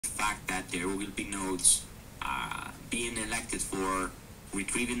fact that there will be nodes being elected for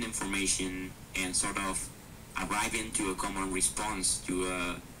retrieving information and sort of arriving to a common response to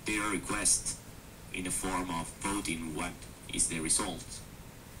a data request in the form of voting what is the result.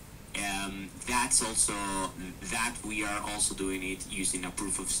 That's also that we are also doing it using a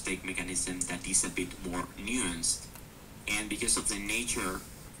proof of stake mechanism that is a bit more nuanced, and because of the nature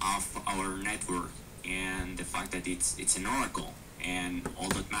of our network and the fact that it's an oracle and all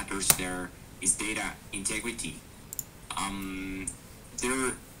that matters there is data integrity.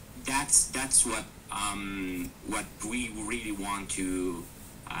 That's what we really want to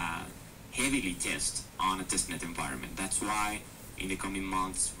heavily test on a testnet environment. That's why in the coming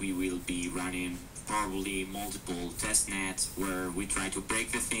months we will be running probably multiple testnets where we try to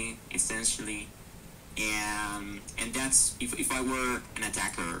break the thing essentially. And that's if I were an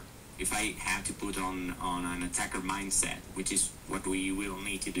attacker, if I had to put on an attacker mindset, which is what we will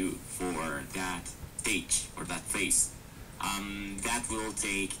need to do for that stage or that phase, that will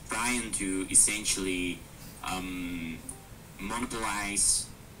take trying to essentially monopolize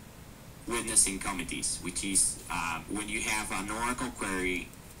witnessing committees, which is when you have an Oracle query,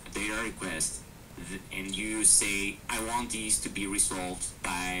 a data request, and you say, I want these to be resolved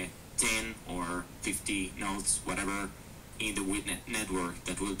by 10 or 50 nodes, whatever, in the Witnet network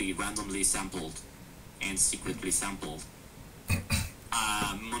that will be randomly sampled and secretly sampled.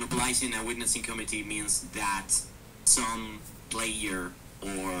 Monopolizing a witnessing committee means that some player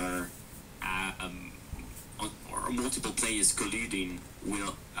or multiple players colluding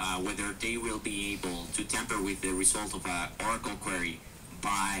will whether they will be able to tamper with the result of an Oracle query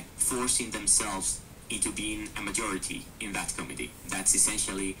by forcing themselves into being a majority in that committee. That's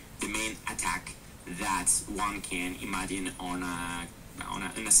essentially the main attack that one can imagine on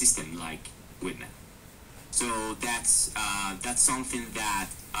a system like Witnet. So that's something that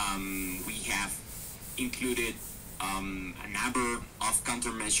we have included a number of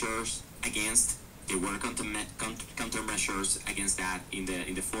countermeasures against. There were countermeasures against that in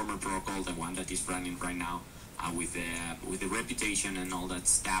the former protocol, the one that is running right now, with the reputation and all that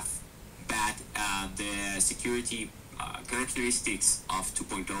stuff. But the security characteristics of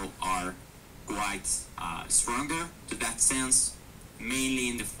 2.0 are quite stronger to that sense, mainly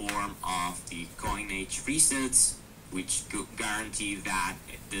in the form of the coinage resets, which guarantee that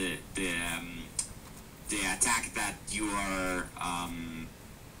the attack that you are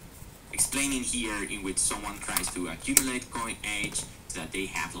explaining here, in which someone tries to accumulate coinage, that they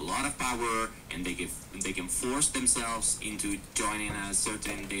have a lot of power and they can force themselves into joining a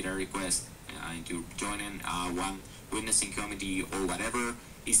certain data request, into joining one witnessing committee or whatever,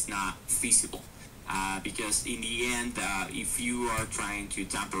 is not feasible. Because in the end, if you are trying to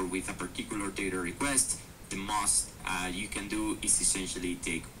tamper with a particular data request, the most you can do is essentially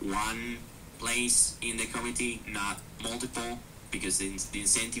take one place in the committee, not multiple, because the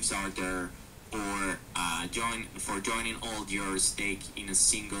incentives are there for joining all your stake in a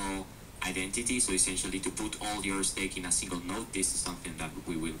single identity. So essentially to put all your stake in a single node. This is something that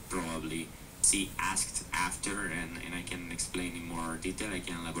we will probably see asked after, and I can explain in more detail. I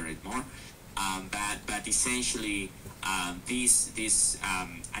can elaborate more. But essentially this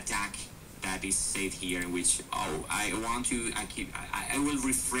attack that is said here, in which I will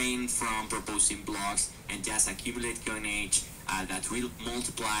refrain from proposing blocks and just accumulate coinage that will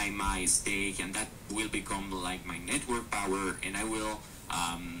multiply my stake, and that will become like my network power, and I will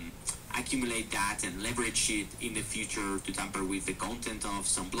accumulate that and leverage it in the future to tamper with the content of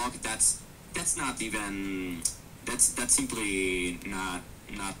some block. That's not even that's simply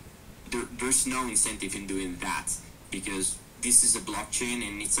not there's no incentive in doing that, because this is a blockchain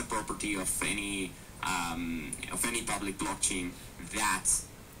and it's a property of any public blockchain that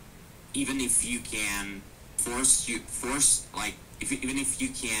even if you can force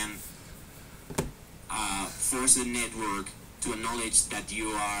the network to acknowledge that you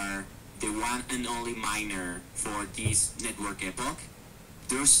are the one and only miner for this network epoch,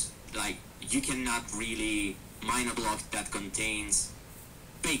 there's you cannot really mine a block that contains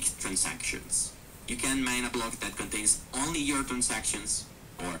fake transactions. You can mine a block that contains only your transactions,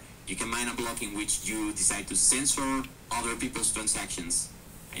 or you can mine a block in which you decide to censor other people's transactions,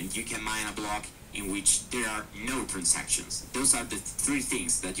 and you can mine a block in which there are no transactions. Those are the three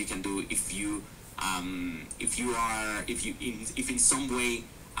things that you can do if in some way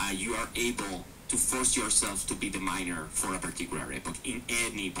you are able to force yourself to be the miner for a particular epoch in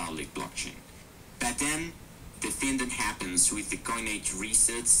any public blockchain. But then the thing that happens with the coinage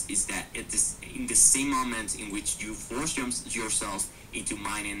resets is that in the same moment in which you force yourself into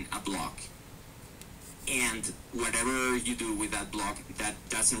mining a block, and whatever you do with that block, that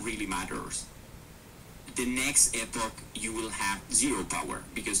doesn't really matter. The next epoch you will have zero power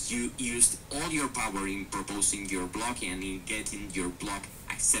because you used all your power in proposing your block and in getting your block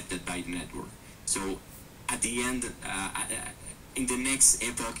accepted by the network. So at the end, in the next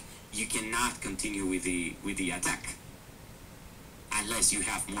epoch, you cannot continue with the attack unless you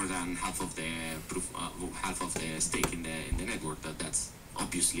have more than half of the half of the stake in the network. That's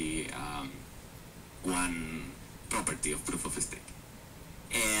obviously one property of proof of stake.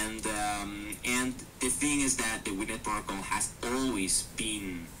 And the thing is that the Witnet protocol has always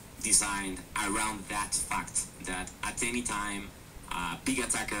been designed around that fact that at any time a big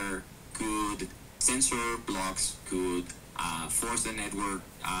attacker could censor blocks, could force the network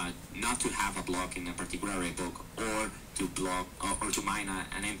not to have a block in a particular epoch, or to block or to mine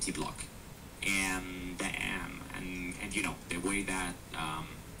an empty block. And you know, the way that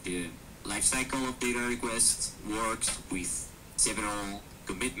the life cycle of data requests works with several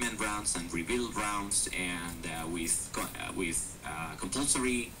commitment rounds and reveal rounds, and with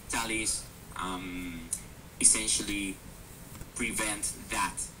compulsory tallies, essentially prevent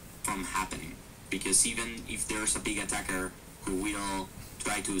that from happening. Because even if there's a big attacker who will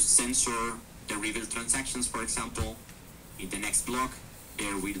try to censor the reveal transactions, for example, in the next block,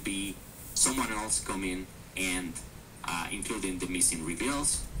 there will be someone else come in and including the missing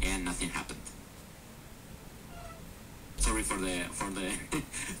reveals, and nothing happened. Sorry for the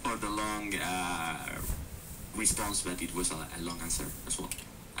for the long response, but it was a long answer as well.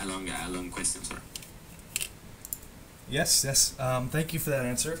 A long question, sorry. Yes. Thank you for that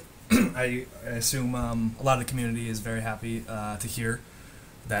answer. I assume a lot of the community is very happy to hear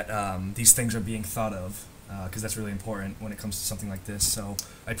that these things are being thought of, because that's really important when it comes to something like this. So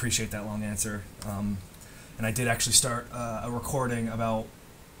I appreciate that long answer. And I did actually start a recording about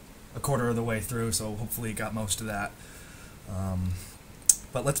a quarter of the way through, so hopefully got most of that.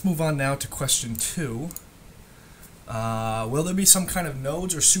 But let's move on now to question 2. Will there be some kind of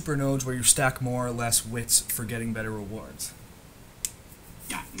nodes or super nodes where you stack more or less wits for getting better rewards?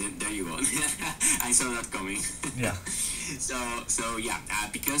 Yeah, there you go. I saw that coming. Yeah. So yeah,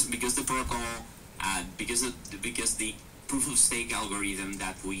 because the protocol, because the proof of stake algorithm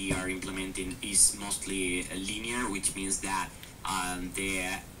that we are implementing is mostly linear, which means that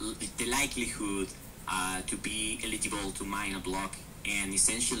the likelihood to be eligible to mine a block, and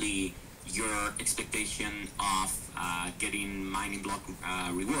essentially your expectation of getting mining block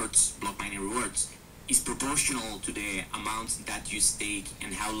mining rewards, is proportional to the amount that you stake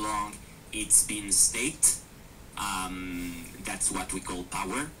and how long it's been staked. That's what we call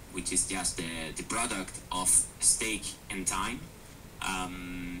power, which is just the product of stake and time.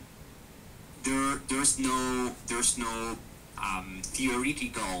 There's no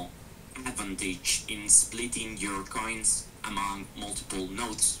theoretical advantage in splitting your coins among multiple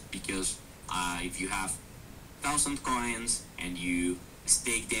nodes, because if you have 1,000 coins and you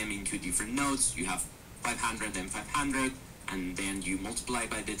stake them into different nodes, you have 500 and 500, and then you multiply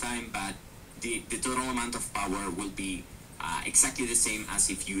by the time, but the total amount of power will be exactly the same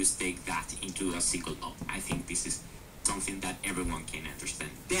as if you stake that into a single node. I think this is something that everyone can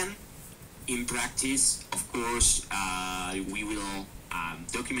understand. Then, in practice, of course, we will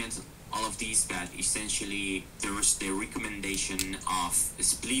document all of these, but essentially there's the recommendation of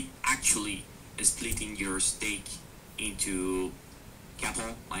splitting your stake into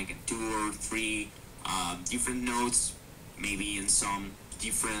couple, like 2 or 3 different nodes, maybe in some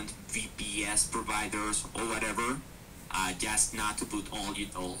different VPS providers or whatever, just not to put all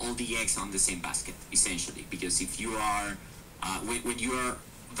the eggs on the same basket, essentially. Because if you are when you are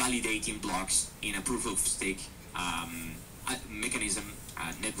validating blocks in a proof of stake mechanism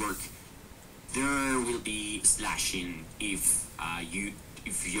network, there will be slashing if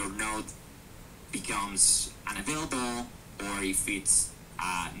your node becomes unavailable, or if it's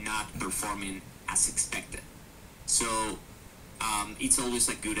not performing as expected. So it's always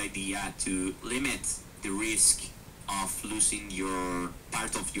a good idea to limit the risk of losing your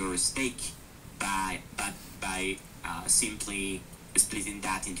part of your stake by simply splitting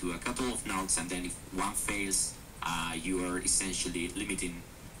that into a couple of nodes, and then if one fails, you are essentially limiting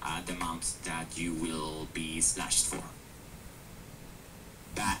the amount that you will be slashed for.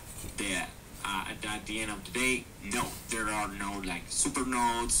 But at the end of the day, no, there are no like super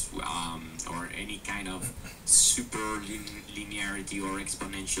nodes or any kind of super linearity or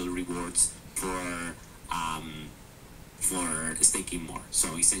exponential rewards for staking more.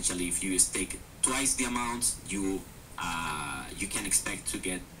 So essentially, if you stake twice the amount, you can expect to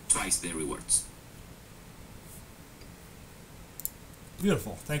get twice the rewards.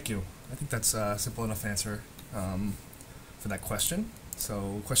 Beautiful, thank you. I think that's a simple enough answer for that question.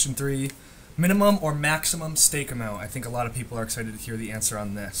 So question 3, minimum or maximum stake amount? I think a lot of people are excited to hear the answer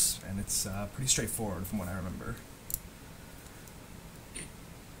on this, and it's pretty straightforward from what I remember.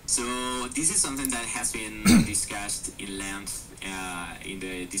 So this is something that has been discussed in length in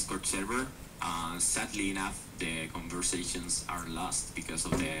the Discord server. Sadly enough, the conversations are lost because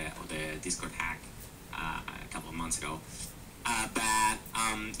of the Discord hack a couple of months ago. But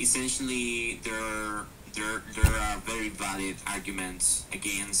essentially, there are very valid arguments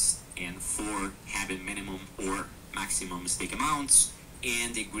against and for having minimum or maximum stake amounts.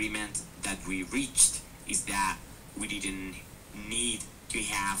 And the agreement that we reached is that we didn't need to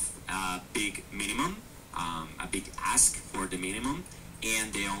have a big minimum, a big ask for the minimum,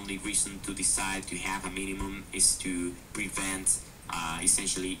 and the only reason to decide to have a minimum is to prevent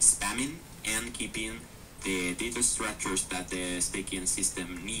essentially spamming and keeping the data structures that the staking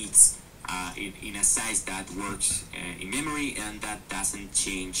system needs in a size that works in memory and that doesn't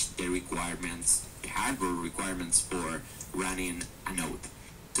change the requirements, the hardware requirements for running a node.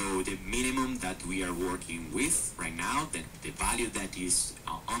 So the minimum that we are working with right now, the value that is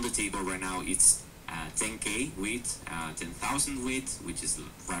on the table right now, it's 10k with 10,000 with, which is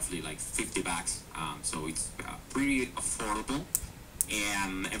roughly like $50. So it's pretty affordable,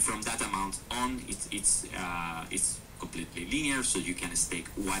 and from that amount on, it's completely linear, so you can stake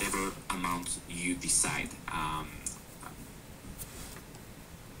whatever amount you decide.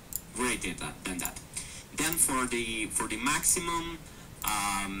 Greater than that. Then for the maximum.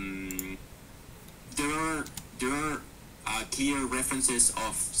 There are clear references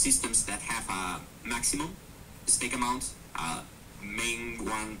of systems that have a maximum stake amount. Main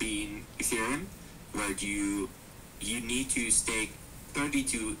one being Ethereum, where you need to stake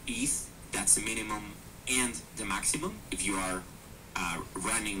 32 ETH. That's the minimum and the maximum if you are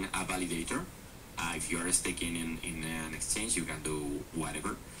running a validator. If you are staking in an exchange, you can do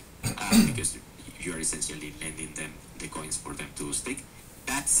whatever because you are essentially lending them the coins for them to stake.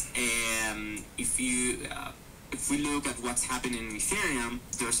 That's if we look at what's happening in Ethereum,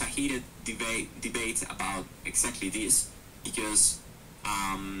 there's a heated debate about exactly this, because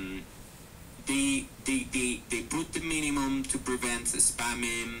they put the minimum to prevent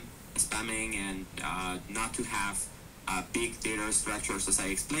spamming and not to have big data structures, as I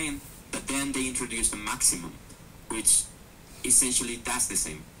explained. But then they introduced a maximum, which essentially does the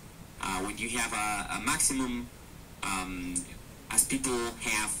same. When you have a maximum, as people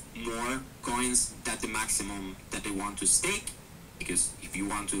have more coins than the maximum that they want to stake, because if you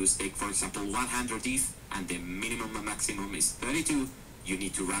want to stake, for example, 100 ETH and the minimum and maximum is 32, you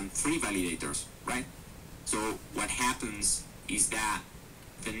need to run 3 validators, right? So what happens is that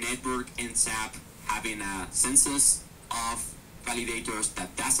the network ends up having a census of validators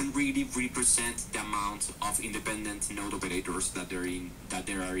that doesn't really represent the amount of independent node operators that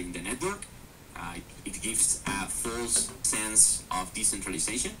there are in the network. It gives a false sense of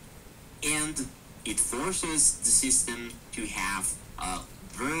decentralization, and it forces the system to have a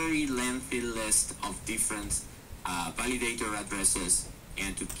very lengthy list of different validator addresses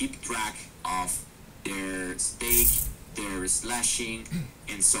and to keep track of their stake, their slashing,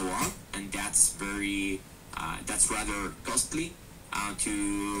 and so on. And that's rather costly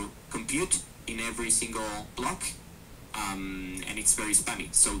to compute in every single block. And it's very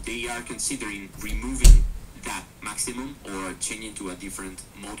spammy. So they are considering removing that maximum or changing to a different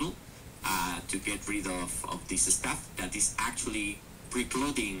model to get rid of this stuff that is actually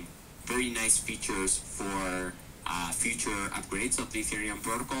precluding very nice features for future upgrades of the Ethereum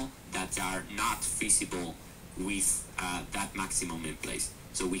protocol that are not feasible with that maximum in place.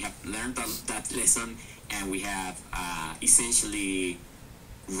 So we have learned that lesson, and we have essentially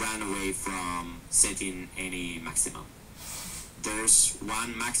run away from setting any maximum. There's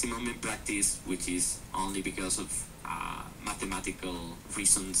one maximum in practice, which is only because of mathematical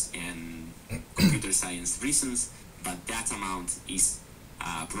reasons and computer science reasons, but that amount is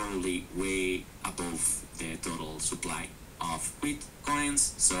probably way above the total supply of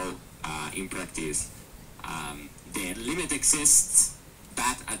Bitcoins. So in practice, the limit exists,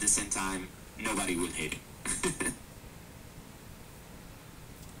 but at the same time, nobody will hit it.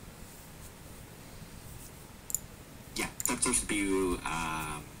 Yeah, Dr. CPU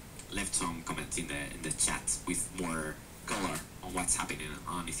left some comments in the chat with more color on what's happening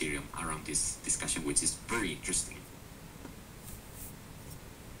on Ethereum around this discussion, which is very interesting.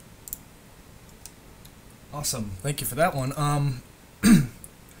 Awesome, thank you for that one. All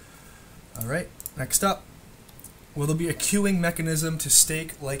right, next up. Will there be a queuing mechanism to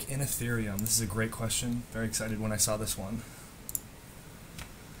stake like in Ethereum? This is a great question. Very excited when I saw this one.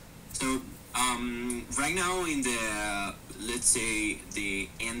 So right now in the, let's say, the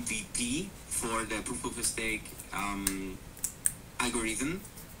MVP for the proof of stake algorithm,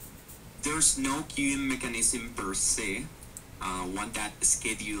 there's no queuing mechanism per se, one that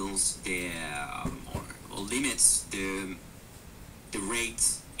schedules the or limits the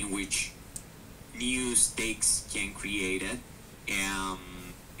rate in which new stakes can create it,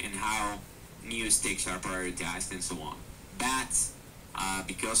 and how new stakes are prioritized and so on. But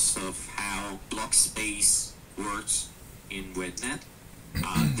because of how block space works in Witnet,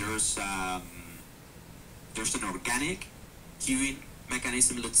 there's an organic queuing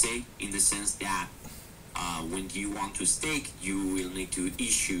mechanism, let's say, in the sense that when you want to stake, you will need to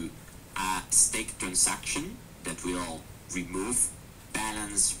issue a stake transaction that will remove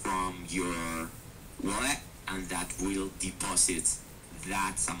balance from your wallet, and that will deposit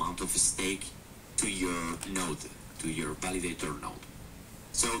that amount of stake to your node, to your validator node.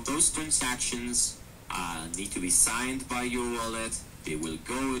 So those transactions need to be signed by your wallet. They will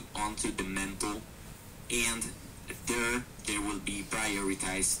go onto the mempool, and they will be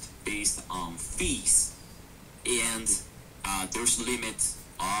prioritized based on fees, and there's a limit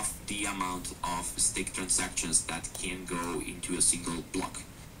of the amount of stake transactions that can go into a single block.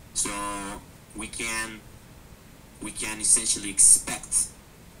 So we can essentially expect,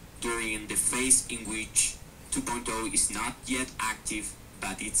 during the phase in which 2.0 is not yet active,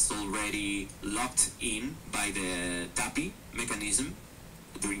 but it's already locked in by the TAPI mechanism,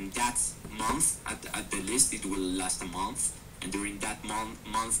 during that month, at the least it will last a month, and during that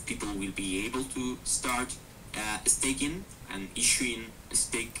month people will be able to start staking and issuing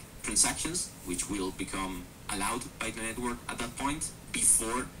stake transactions, which will become allowed by the network at that point,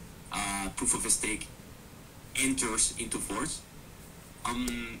 before proof of stake enters into force.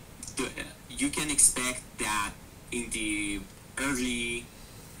 You can expect that in the early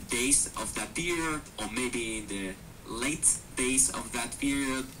days of that period, or maybe in the late days of that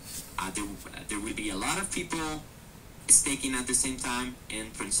period, there will be a lot of people staking at the same time, and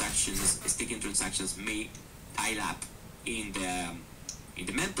staking transactions may pile up in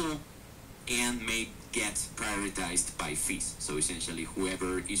the mempool and may get prioritized by fees. So essentially,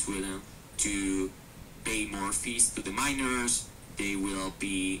 whoever is willing to pay more fees to the miners, they will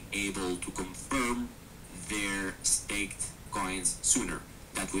be able to confirm their staked coins sooner.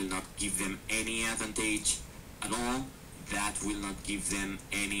 That will not give them any advantage at all. That will not give them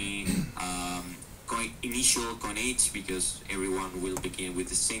any initial coinage, because everyone will begin with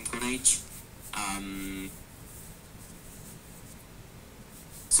the same coinage.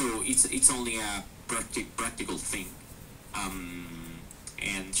 So it's only a practical thing,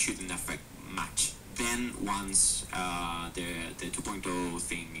 and shouldn't affect much. Then once the 2.0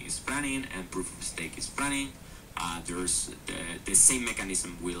 thing is running and proof of stake is running, there's the same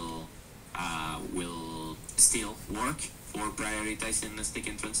mechanism will still work for prioritizing the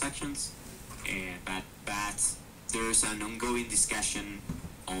staking transactions, but there's an ongoing discussion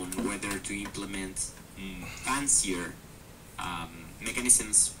on whether to implement fancier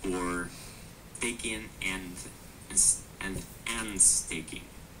mechanisms for staking and staking.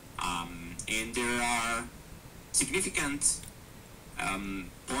 And there are significant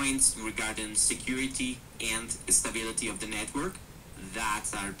points regarding security and stability of the network that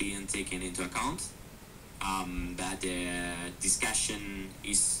are being taken into account. But the discussion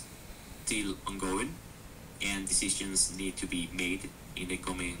is still ongoing, and decisions need to be made in the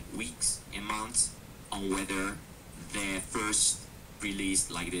coming weeks and months on whether the first release,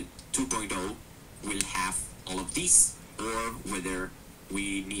 like the 2.0, will have all of these, or whether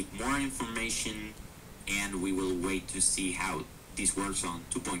we need more information and we will wait to see how this works on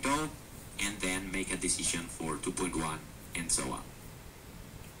 2.0 and then make a decision for 2.1 and so on.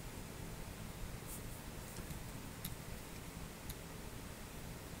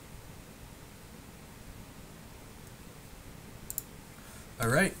 All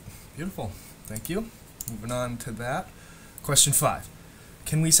right, beautiful. Thank you. Moving on to that. Question 5.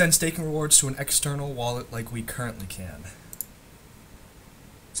 Can we send staking rewards to an external wallet like we currently can?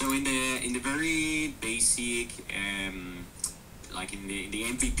 So in the very basic, like in the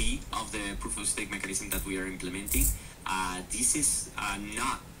MVP of the proof of stake mechanism that we are implementing, this is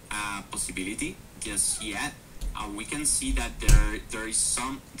not a possibility just yet. We can see that there is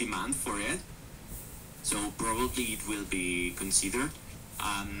some demand for it, so probably it will be considered.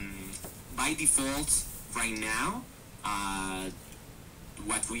 By default, right now,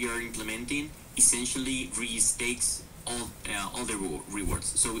 what we are implementing essentially restakes all the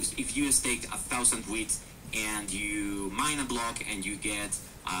rewards. So if you staked 1,000 WIT and you mine a block and you get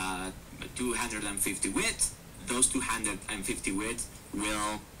 250 WIT, those 250 WIT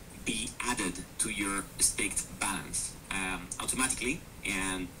will be added to your staked balance automatically,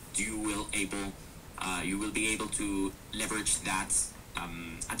 and you will be able to leverage that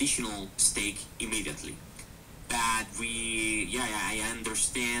additional stake immediately. But I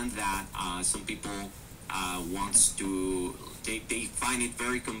understand that some people they find it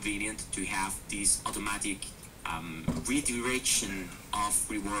very convenient to have this automatic redirection of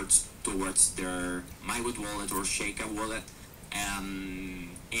rewards towards their MyWit wallet or Sheikah wallet.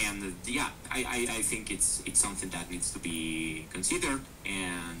 I think it's something that needs to be considered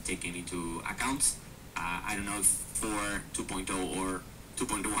and taken into account. I don't know if for 2.0 or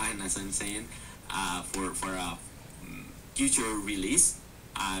 2.1, as I'm saying, for a future release,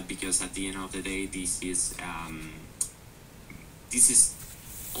 because at the end of the day, this is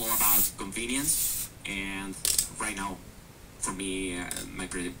all about convenience, and right now, for me, my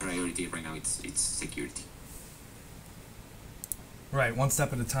priority right now it's security. Right, one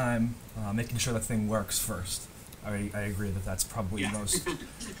step at a time, making sure the thing works first. I agree that that's probably most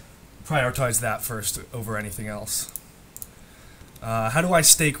prioritize that first over anything else. How do I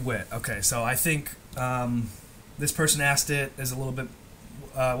stake WIT? Okay, so I think this person asked it is a little bit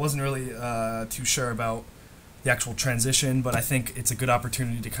wasn't really too sure about the actual transition, but I think it's a good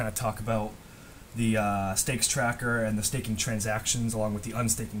opportunity to kind of talk about the stakes tracker and the staking transactions along with the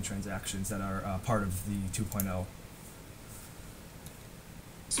unstaking transactions that are part of the 2.0.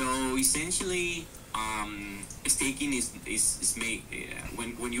 So essentially, staking is made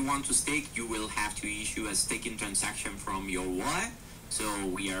when you want to stake, you will have to issue a staking transaction from your wallet. So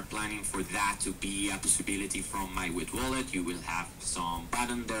we are planning for that to be a possibility from MyWit wallet. You will have some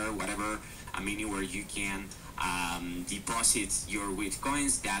button there, whatever, a menu where you can deposit your WIT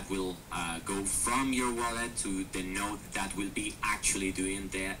coins that will go from your wallet to the node that will be actually doing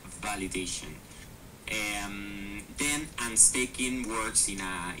the validation. Then unstaking works in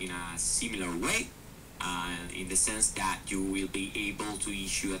a similar way, in the sense that you will be able to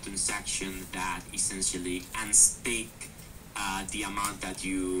issue a transaction that essentially unstake the amount that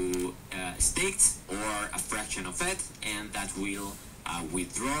you staked or a fraction of it, and that will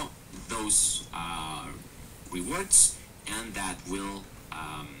withdraw those rewards, and that will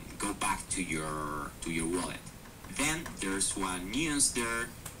go back to your wallet. Then there's one nuance there,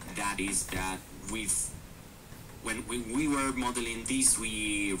 that is that when we were modeling this,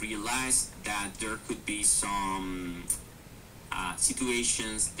 we realized that there could be some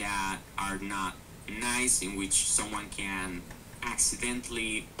situations that are not nice, in which someone can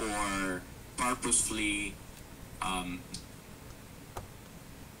accidentally or purposefully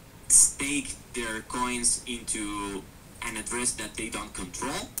stake their coins into an address that they don't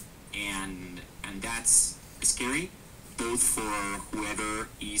control, and that's scary, both for whoever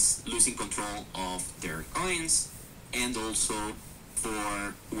is losing control of their coins, and also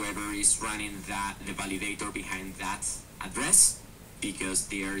for whoever is running the validator behind that address, because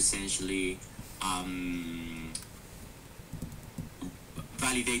they are essentially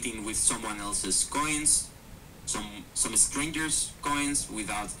validating with someone else's coins, some strangers' coins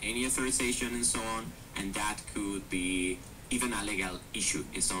without any authorization and so on, and that could be even a legal issue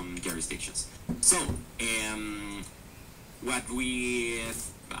in some jurisdictions. So what we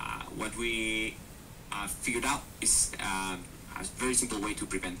figured out is a very simple way to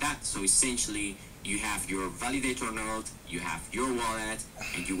prevent that. So essentially, you have your validator node, you have your wallet,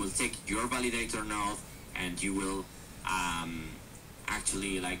 and you will take your validator node, and you will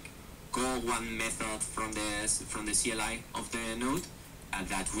actually call one method from the CLI of the node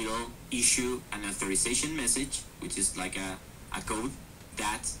that will issue an authorization message, which is like a code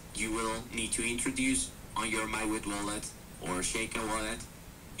that you will need to introduce on your MyWit wallet or Sheikah wallet,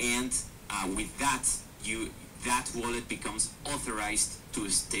 and with that, that wallet becomes authorized to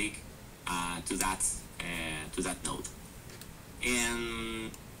stake to that node.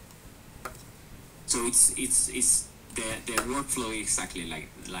 And so it's the workflow exactly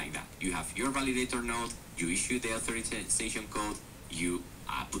like that. You have your validator node, you issue the authorization code, you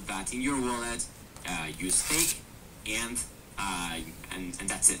put that in your wallet, you stake, and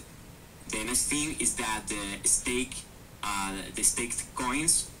that's it. The next thing is that the staked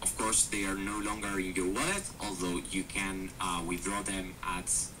coins, of course, they are no longer in your wallet, although you can withdraw them at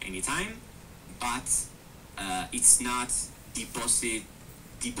any time, but it's not deposited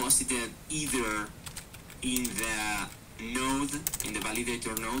either in the node, in the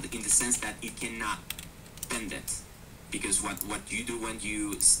validator node, in the sense that it cannot spend it. Because what you do when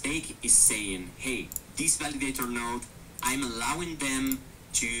you stake is saying, hey, this validator node, I'm allowing them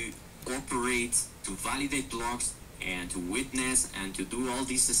to operate, to validate blocks, and to witness, and to do all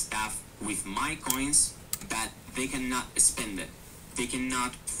this stuff with my coins, but they cannot spend it. they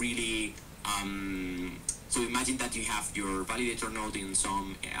cannot really. So imagine that you have your validator node in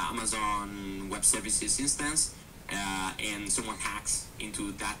some Amazon Web Services instance, and someone hacks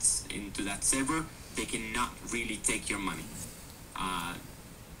into that server. They cannot really take your money,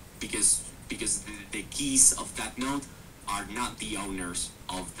 because the keys of that node are not the owners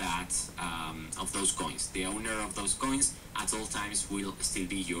of that of those coins. The owner of those coins at all times will still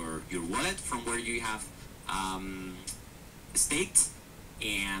be your wallet from where you have staked,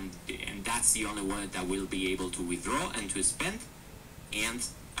 and that's the only wallet that will be able to withdraw and to spend. And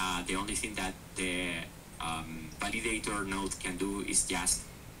the only thing that the validator node can do is just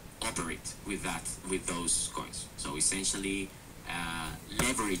operate with those coins. So essentially,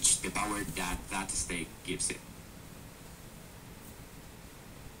 leverage the power that stake gives it.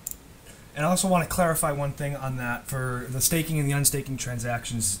 And I also want to clarify one thing on that. For the staking and the unstaking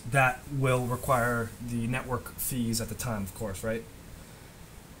transactions, that will require the network fees at the time, of course, right?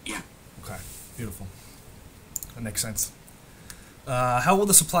 Yeah. Okay, beautiful. That makes sense. How will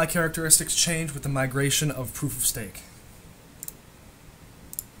the supply characteristics change with the migration of proof of stake?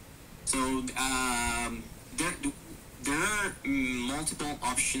 So there are multiple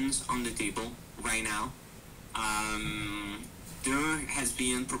options on the table right now. There has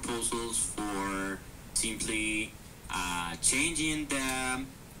been proposals for simply changing the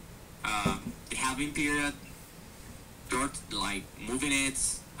halving period, like moving it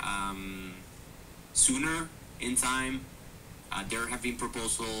sooner in time. There have been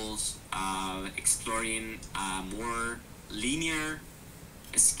proposals exploring a more linear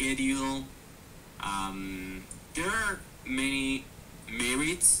schedule. There are many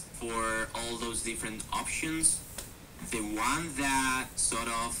merits for all those different options. The one that sort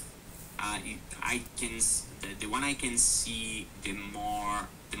of the one I can see the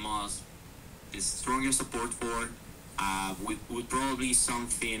stronger support for would probably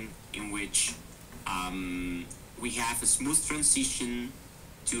something in which we have a smooth transition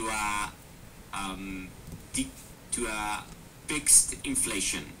to a fixed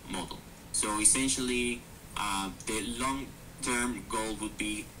inflation model. So essentially, the long-term goal would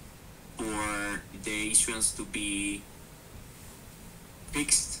be for the issuance to be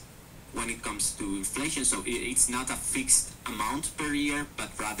fixed when it comes to inflation. So it's not a fixed amount per year, but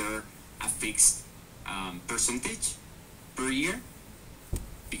rather a fixed percentage per year,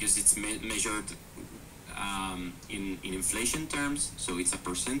 because it's measured in inflation terms. So it's a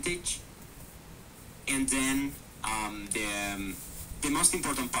percentage. And then the most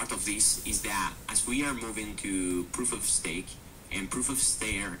important part of this is that as we are moving to proof of stake, and proof of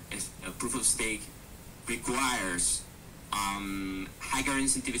stake requires higher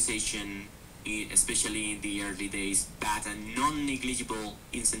incentivization, especially in the early days, but a non-negligible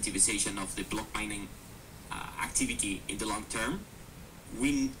incentivization of the block mining activity in the long term.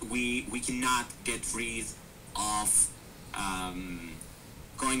 We cannot get rid of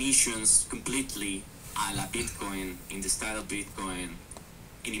coin issuance completely a la Bitcoin, in the style of Bitcoin,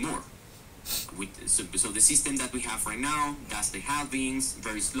 anymore. So the system that we have right now does the halvings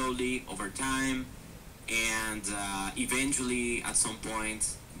very slowly over time, and eventually at some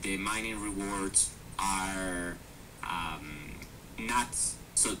point the mining rewards are not,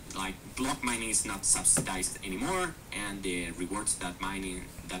 so like block mining is not subsidized anymore, and the rewards that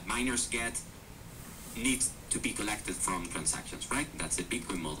miners get need to be collected from transactions, right? That's the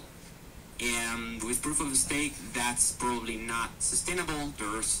Bitcoin model. And with proof of stake, that's probably not sustainable.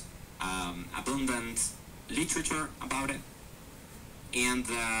 There's abundant literature about it. And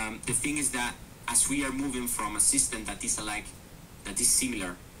the thing is that as we are moving from a system that is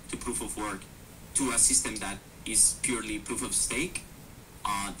similar to proof of work to a system that is purely proof of stake,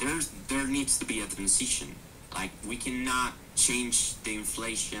 there needs to be a transition. Like, we cannot change the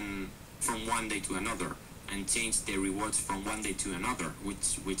inflation from one day to another and change the rewards from one day to another,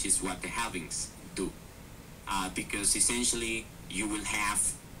 which is what the halvings do. Because essentially you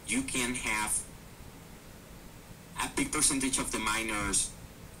can have a big percentage of the miners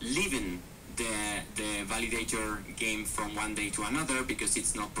leaving the validator game from one day to another because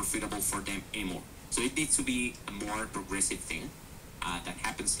it's not profitable for them anymore. So it needs to be a more progressive thing that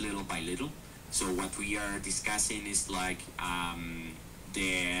happens little by little. So what we are discussing is like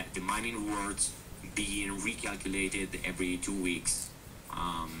the mining rewards being recalculated every 2 weeks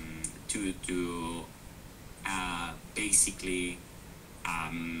to basically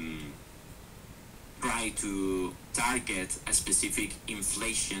try to target a specific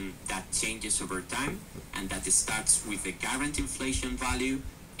inflation that changes over time, and that starts with the current inflation value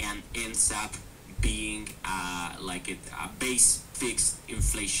and ends up being like a base fixed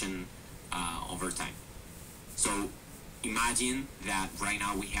inflation over time. So imagine that right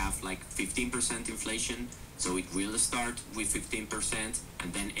now we have like 15% inflation, so it will start with 15%,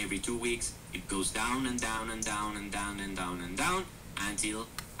 and then every 2 weeks it goes down and down and down and down and down and down until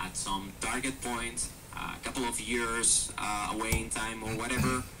at some target point, a couple of years away in time or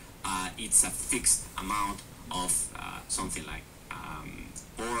whatever, it's a fixed amount of something like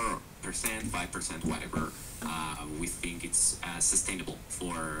 4%, 5%, whatever. We think it's sustainable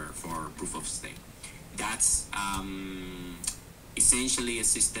for proof of stake. That's essentially a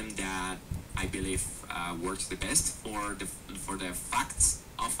system that I believe works the best for the facts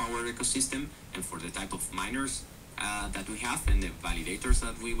of our ecosystem and for the type of miners that we have and the validators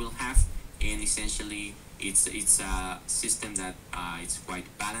that we will have. And essentially, it's a system that it's quite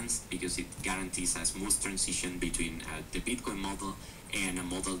balanced because it guarantees a smooth transition between the Bitcoin model and a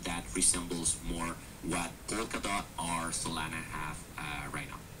model that resembles more what Polkadot or Solana have right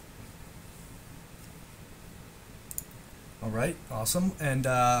now. All right, awesome. And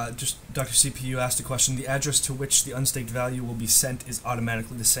just Dr. CPU asked a question. The address to which the unstaked value will be sent is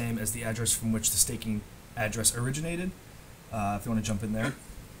automatically the same as the address from which the staking address originated. If you want to jump in there.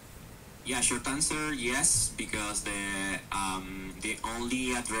 Yeah, short answer, yes, because the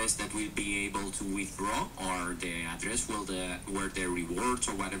only address that will be able to withdraw, or the address where the rewards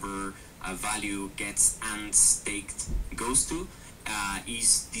or whatever value gets unstaked goes to,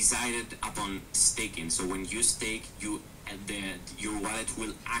 is decided upon staking. So when you stake, your wallet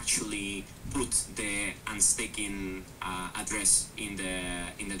will actually put the unstaking address in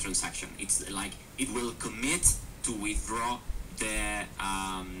the transaction. It's like it will commit to withdraw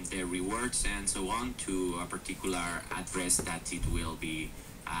the rewards and so on to a particular address that it will be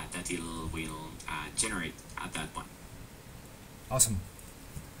generate at that point. Awesome.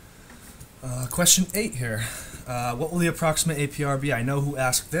 Question 8 here. What will the approximate APR be? I know who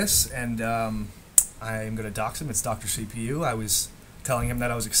asked this, and I'm going to dox him. It's Dr. CPU. I was telling him that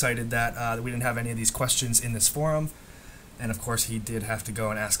I was excited that we didn't have any of these questions in this forum, and of course he did have to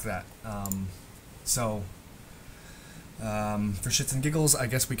go and ask that. For shits and giggles, I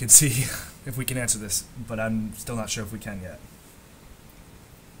guess we can see if we can answer this, but I'm still not sure if we can yet.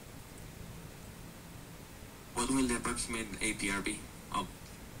 What will the approximate APR be? Oh,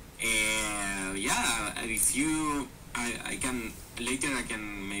 yeah. If you, I can later. I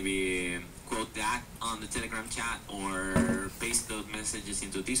can maybe quote that on the Telegram chat or paste those messages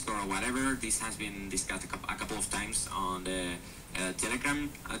into Discord or whatever. This has been discussed a couple of times on the Telegram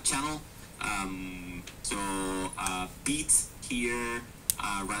channel. So Pete here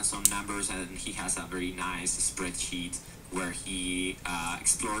runs some numbers, and he has a very nice spreadsheet where he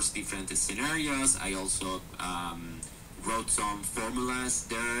explores different scenarios. I also wrote some formulas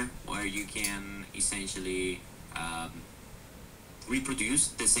there where you can essentially reproduce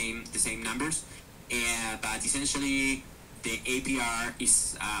the same numbers, but essentially the APR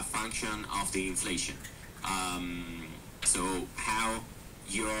is a function of the inflation. So how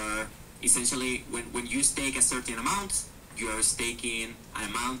you're essentially, when you stake a certain amount, you are staking an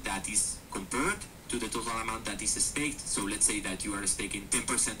amount that is compared to the total amount that is staked. So let's say that you are staking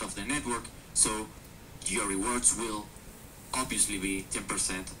 10% of the network, so your rewards will obviously be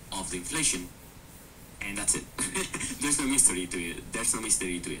 10% of the inflation, and that's it. There's no mystery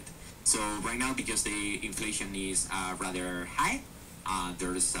to it. So right now, because the inflation is rather high,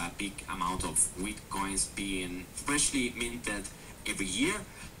 there's a big amount of Bitcoins being freshly minted every year.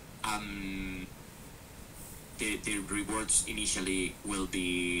 The rewards initially will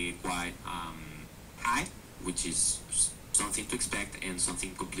be quite high, which is something to expect and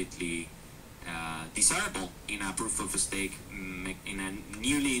something completely desirable in a proof of stake, in a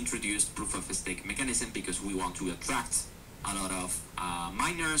newly introduced proof of stake mechanism, because we want to attract a lot of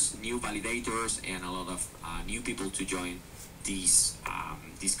miners, new validators, and a lot of new people to join this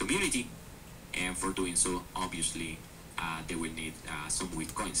community. And for doing so, obviously, they will need some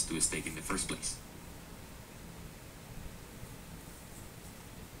Bitcoins to stake in the first place.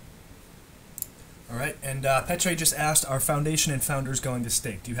 All right, and Petre just asked, are foundation and founders going to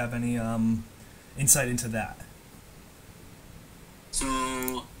stake? Do you have any insight into that?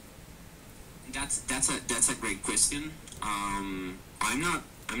 So that's a great question. I'm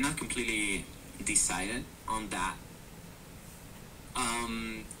not completely decided on that.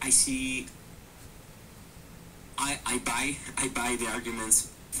 I buy the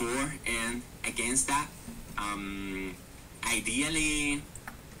arguments for and against that. Ideally,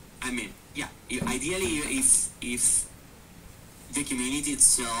 if the community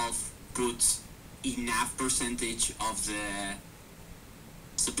itself puts enough percentage of the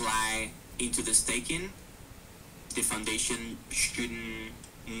supply into the staking, the foundation shouldn't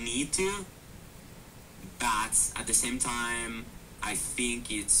need to. but at the same time, I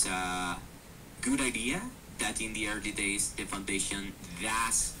think it's a good idea that in the early days the foundation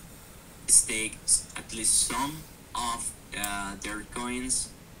does stake at least some of their coins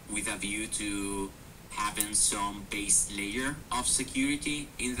with a view to having some base layer of security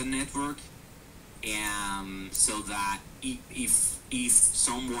in the network, so that if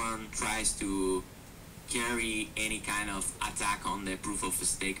someone tries to carry any kind of attack on the proof of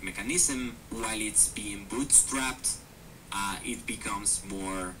stake mechanism while it's being bootstrapped, it becomes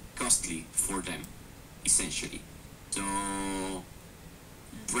more costly for them, essentially. So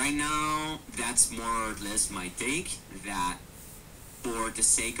right now, that's more or less my take, that for the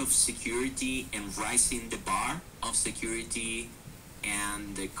sake of security and rising the bar of security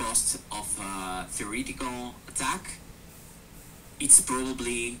and the cost of a theoretical attack, it's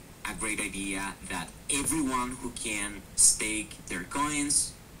probably a great idea that everyone who can stake their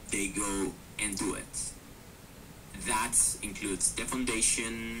coins, they go and do it. That includes the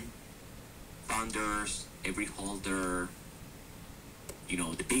foundation, founders, every holder, you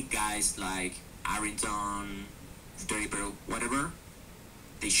know, the big guys like Arrington, Draper, whatever.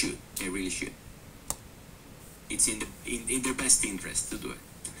 They should. They really should. It's in their best interest to do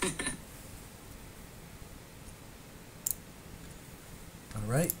it. All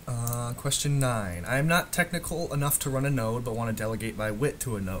right, question 9. I am not technical enough to run a node, but want to delegate my wit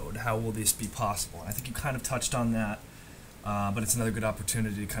to a node. How will this be possible? And I think you kind of touched on that, but it's another good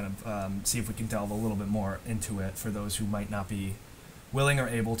opportunity to kind of see if we can delve a little bit more into it for those who might not be willing or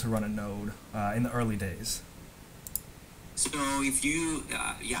able to run a node in the early days. So if you,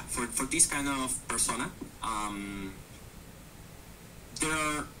 for this kind of persona, there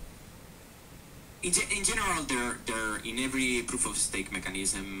are, in general, there in every proof of stake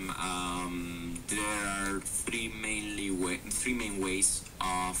mechanism, there are three main ways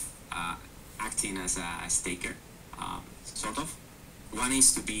of acting as a staker, sort of. One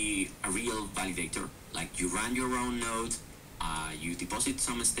is to be a real validator, like you run your own node, you deposit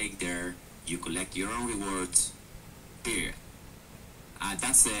some stake there, you collect your own rewards, period.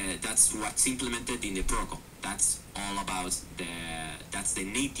 That's what's implemented in the protocol. That's all about that's the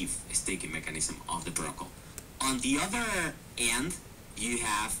native staking mechanism of the protocol. On the other end, you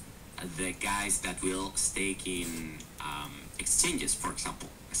have the guys that will stake in exchanges, for example.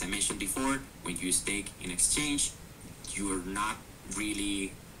 As I mentioned before, when you stake in exchange, you're not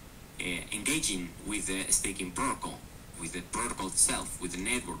really engaging with the staking protocol, with the protocol itself, with the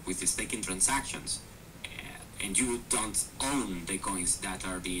network, with the staking transactions, and you don't own the coins that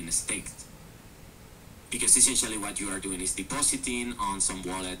are being staked. Because essentially what you are doing is depositing on some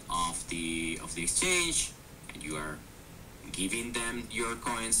wallet of the exchange, and you are giving them your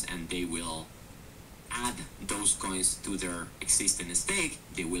coins, and they will add those coins to their existing stake.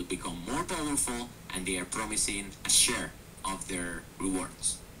 They will become more powerful, and they are promising a share of their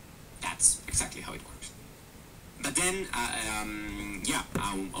rewards. That's exactly how it works. But then,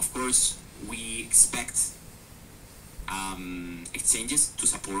 of course, we expect exchanges to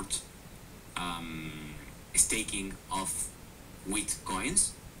support staking of WIT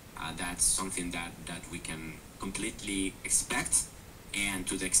coins. That's something that we can completely expect, and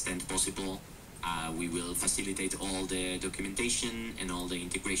to the extent possible, we will facilitate all the documentation and all the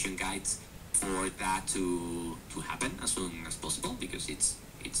integration guides for that to happen as soon as possible, because it's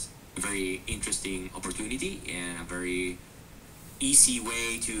a very interesting opportunity and a very easy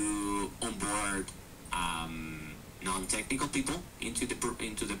way to onboard non-technical people into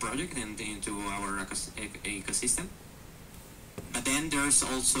the project and into our ecosystem. But then there's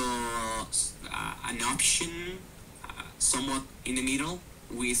also an option somewhat in the middle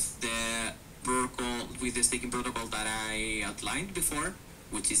with the protocol, with the staking protocol that I outlined before,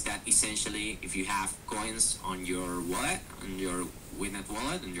 which is that essentially if you have coins on your wallet, on your Witnet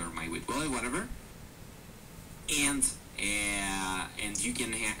wallet, on your MyWit wallet, whatever, and you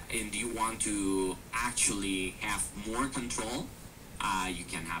can and you want to actually have more control, you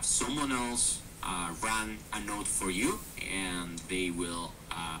can have someone else run a node for you, and they will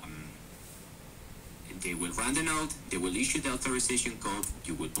run the node, they will issue the authorization code,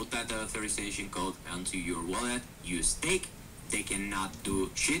 you will put that authorization code onto your wallet, you stake. They cannot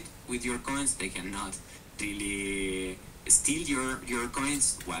do shit with your coins, they cannot really steal your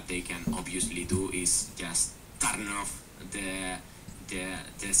coins. What they can obviously do is just turn off the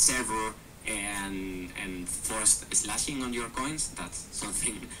server and force slashing on your coins. That's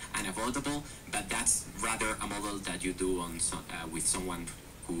something unavoidable, but that's rather a model that you do on with someone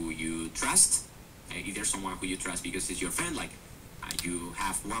who you trust, either someone who you trust because it's your friend, like you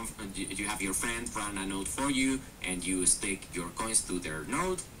have your friend run a node for you and you stake your coins to their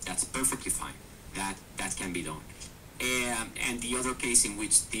node. That's perfectly fine. that can be done. And the other case in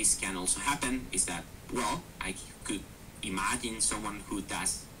which this can also happen is that, well, I could imagine someone who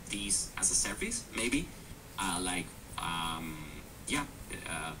does this as a service, maybe, like,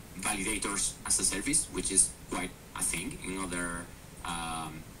 validators as a service, which is quite a thing in other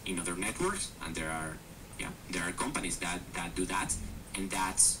networks, and there are companies that do that, and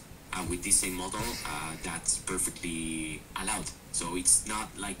that's with this same model, that's perfectly allowed. So it's not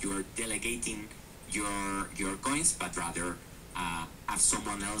like you're delegating your coins, but rather have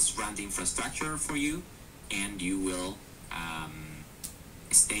someone else run the infrastructure for you, and you will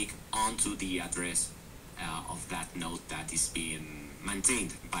stake onto the address of that node that is being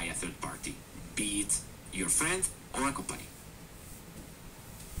maintained by a third party, be it your friend or a company.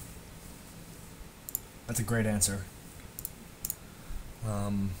 That's a great answer.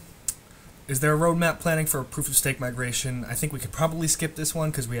 Is there a roadmap planning for proof of stake migration? I think we could probably skip this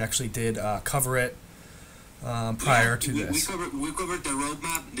one because we actually did cover it prior to this. We covered the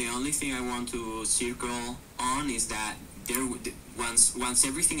roadmap. The only thing I want to circle on is that once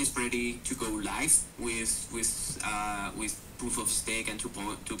everything is ready to go live with proof of stake and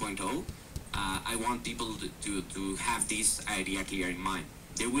 2.0, I want people to have this idea clear in mind.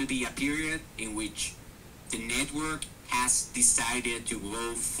 There will be a period in which the network has decided to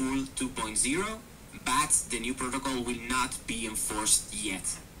go full 2.0, but the new protocol will not be enforced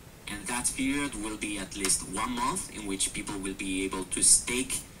yet. And that period will be at least 1 month in which people will be able to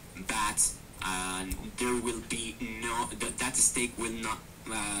stake, but there will be that stake will not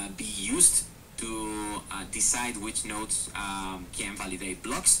be used to decide which nodes can validate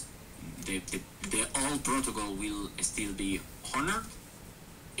blocks. The old protocol will still be honored,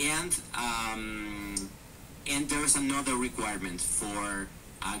 and there's another requirement for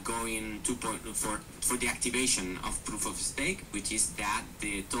going for the activation of proof of stake, which is that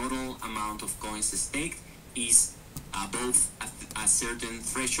the total amount of coins staked is above a certain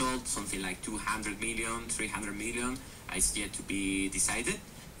threshold, something like 200 million, 300 million, is yet to be decided,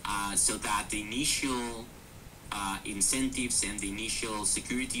 so that the initial incentives and the initial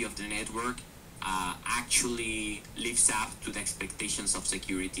security of the network actually lives up to the expectations of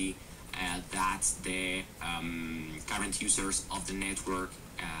security that the current users of the network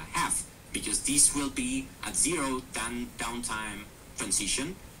have, because this will be at zero downtime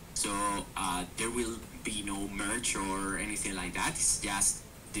transition, so there will be no merge or anything like that. It's just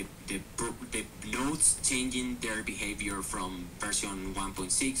the nodes changing their behavior from version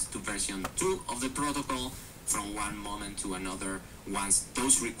 1.6 to version 2 of the protocol from one moment to another, once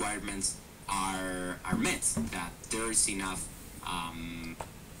those requirements are met, that there is enough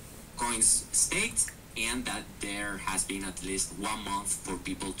coins staked, and that there has been at least 1 month for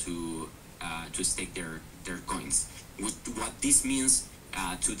people to stake their coins. What this means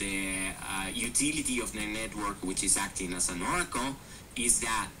to the utility of the network, which is acting as an oracle, is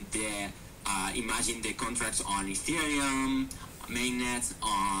that imagine the contracts on Ethereum, mainnet,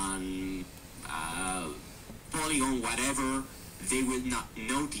 on Polygon, whatever, they will not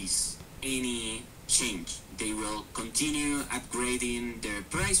notice any change. They will continue upgrading their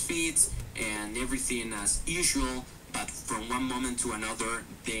price feeds and everything as usual, but from one moment to another,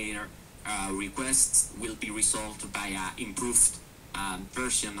 their requests will be resolved by an improved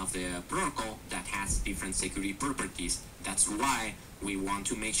version of the protocol that has different security properties. That's why we want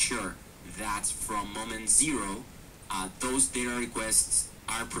to make sure that from moment zero, those data requests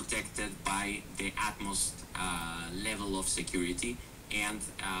are protected by the utmost level of security. And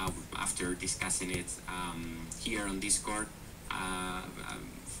after discussing it here on Discord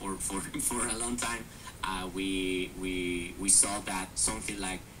for a long time, we saw that something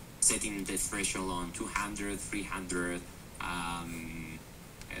like setting the threshold on 200, 300,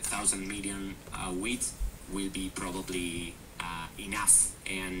 1,000 million WIT will be probably enough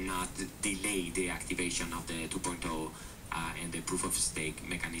and not delay the activation of the 2.0 and the proof of stake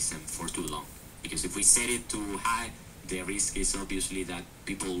mechanism for too long. Because if we set it too high, the risk is obviously that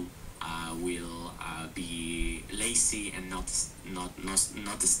people will be lazy and not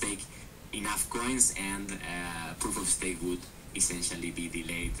stake enough coins, and proof of stake would essentially be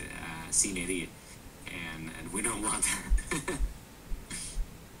delayed sine die, and we don't want that.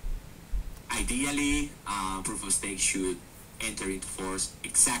 Ideally, proof of stake should enter into force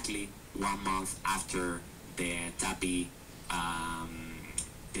exactly 1 month after the TAPI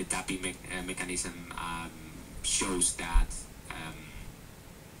mechanism shows that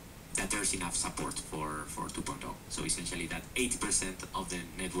there's enough support for 2.0. So essentially that 80% of the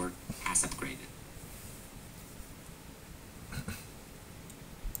network has upgraded.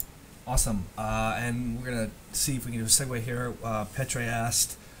 Awesome. And we're going to see if we can do a segue here. Petre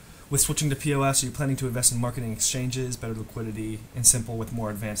asked, With switching to POS, are you planning to invest in marketing exchanges, better liquidity, and simple with more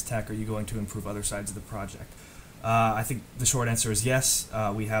advanced tech? Or are you going to improve other sides of the project? I think the short answer is yes.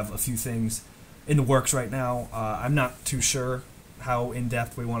 We have a few things in the works right now. I'm not too sure how in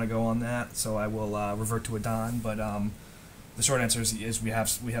depth we want to go on that, so I will revert to Adon. But the short answer is we have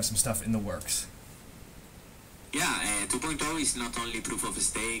some stuff in the works. Yeah, 2.0 is not only proof of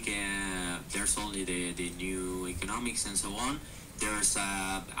stake. There's only the new economics and so on. There's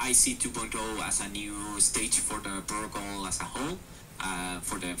I see 2.0 as a new stage for the protocol as a whole,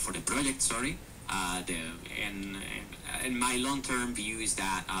 for the project. Sorry. And my long-term view is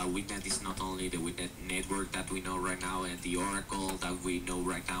that Witnet is not only the Witnet network that we know right now and the Oracle that we know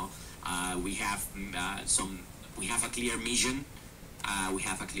right now. We have a clear mission. We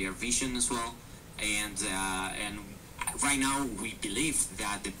have a clear vision as well, and right now we believe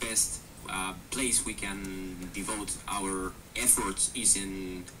that the best place we can devote our efforts is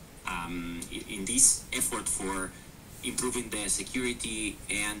in this effort for improving the security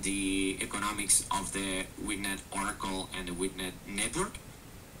and the economics of the Witnet Oracle and the Witnet network.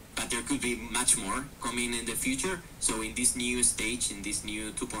 But there could be much more coming in the future. So in this new stage, in this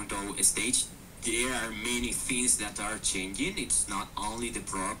new 2.0 stage, there are many things that are changing. It's not only the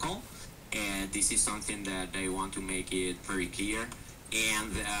protocol, and this is something that I want to make it very clear.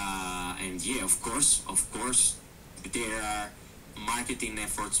 And yeah, of course, there are marketing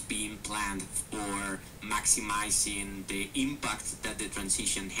efforts being planned for maximizing the impact that the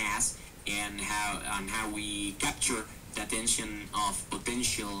transition has, and how we capture the attention of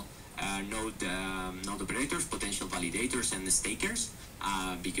potential node operators, potential validators, and the stakers,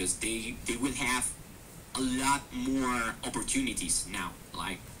 because they will have a lot more opportunities now,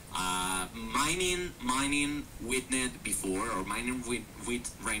 like mining Witnet before, or mining with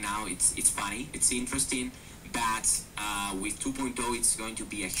right now. It's funny, it's interesting, but with 2.0 it's going to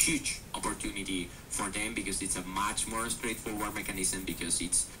be a huge opportunity for them, because it's a much more straightforward mechanism, because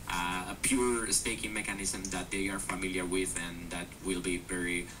it's a pure staking mechanism that they are familiar with, and that will be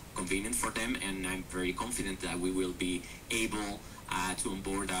very convenient for them. And I'm very confident that we will be able to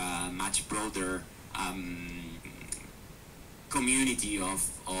onboard a much broader community of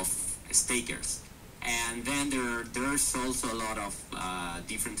stakers. And then there's also a lot of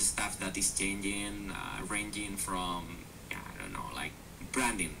different stuff that is changing, ranging from, I don't know, like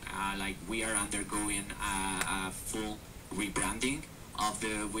branding. Like we are undergoing a full rebranding of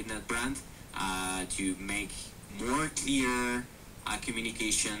the Witnet brand to make more clear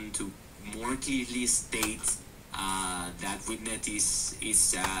communication, to more clearly state that Witnet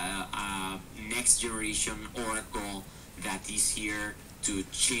is a next generation Oracle that is here to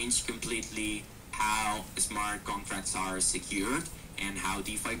change completely how smart contracts are secured and how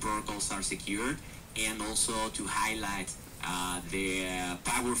DeFi protocols are secured, and also to highlight the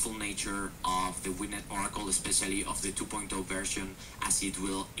powerful nature of the Witnet Oracle, especially of the 2.0 version, as it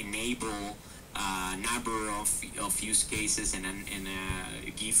will enable a number of use cases and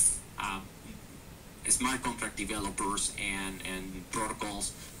give smart contract developers and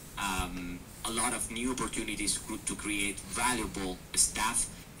protocols a lot of new opportunities to create valuable stuff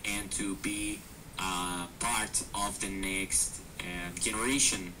and to be part of the next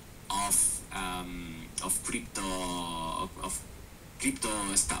generation of crypto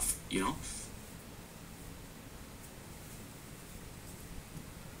stuff, you know.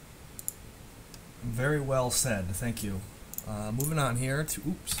 Very well said. Thank you. Moving on here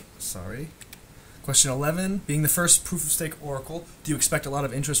to Question 11, being the first proof-of-stake Oracle, do you expect a lot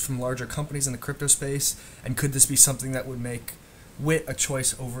of interest from larger companies in the crypto space, and could this be something that would make WIT a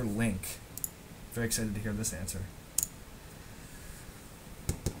choice over Link? Very excited to hear this answer.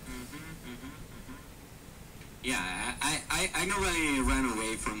 Yeah, I normally run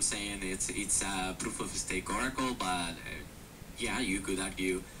away from saying it's a proof-of-stake Oracle, but yeah, you could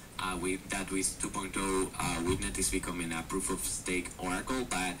argue with 2.0 Witnet is becoming a proof-of-stake Oracle,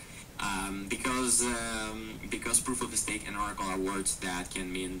 but because proof of stake and Oracle are words that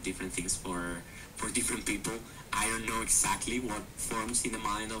can mean different things for different people. I don't know exactly what forms in the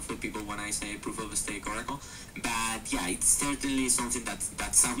mind of the people when I say proof of stake Oracle, but yeah, it's certainly something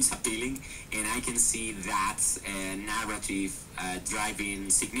that sounds appealing, and I can see that narrative driving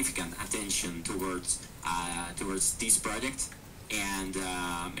significant attention towards this project, and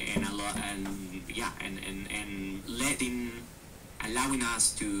allowing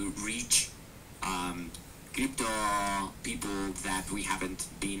us to reach crypto people that we haven't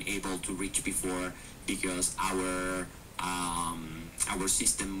been able to reach before, because our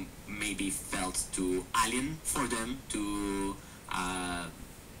system maybe felt too alien for them, to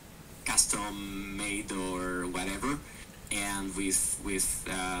custom made or whatever. and with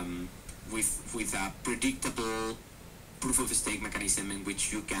a predictable proof of stake mechanism in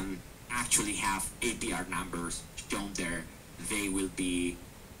which you can actually have APR numbers shown there. They will be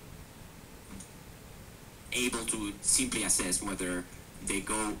able to simply assess whether they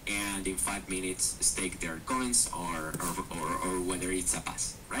go and in 5 minutes stake their coins or whether it's a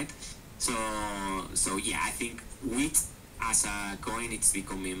pass, right? So yeah, I think WIT as a coin, it's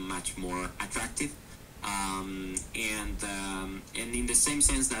becoming much more attractive. And in the same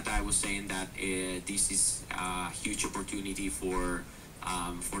sense that I was saying that this is a huge opportunity for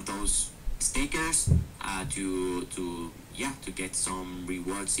those stakers to get some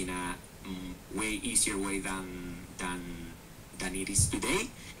rewards in a way easier way than it is today.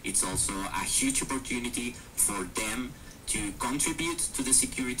 It's also a huge opportunity for them to contribute to the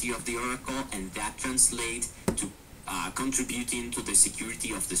security of the Oracle, and that translates to contributing to the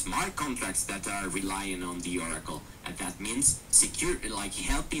security of the smart contracts that are relying on the Oracle. And that means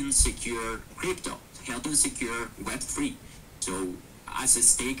helping secure crypto, helping secure Web3. So as a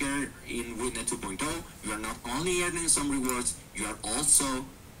staker in Witnet 2.0, you are not only earning some rewards, you are also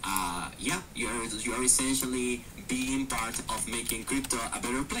you are essentially being part of making crypto a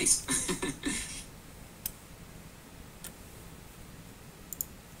better place.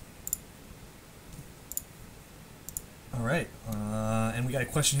 All right, and we got a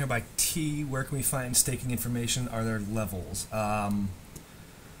question here by T. Where can we find staking information? Are there levels?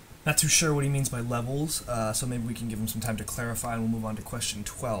 Not too sure what he means by levels, so maybe we can give him some time to clarify, and we'll move on to question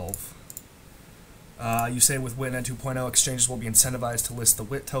 12. You say with Witnet 2.0, exchanges will be incentivized to list the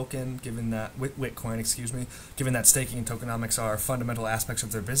WIT token, given that Witcoin, excuse me, given that staking and tokenomics are fundamental aspects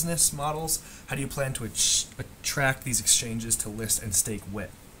of their business models. How do you plan to attract these exchanges to list and stake WIT?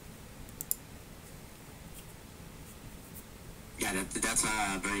 Yeah, that's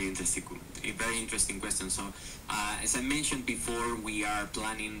a very interesting question. So, as I mentioned before, we are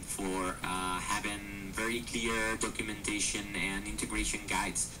planning for having very clear documentation and integration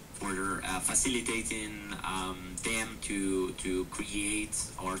guides for facilitating them to create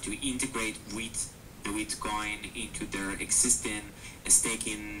or to integrate the Bitcoin into their existing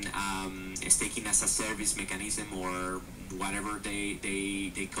staking as a service mechanism or whatever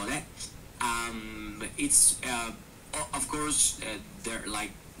they call it. It's of course,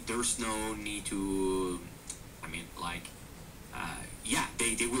 there's no need to. I mean,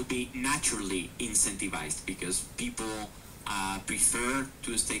 they will be naturally incentivized because people prefer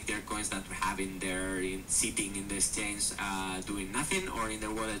to stake their coins than having sitting in the exchange doing nothing, or in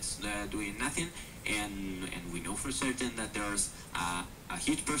their wallets doing nothing. And we know for certain that there's a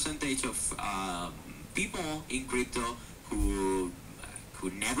huge percentage of people in crypto who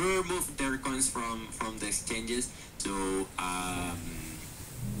never move their coins from the exchanges. So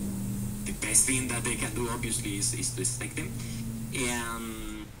the best thing that they can do obviously is to stake them,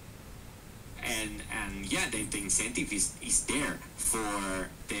 and yeah, the incentive is there for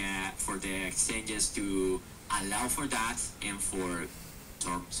the exchanges to allow for that and for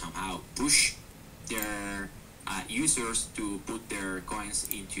somehow push their users to put their coins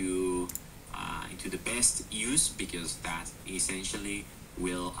into the best use, because that essentially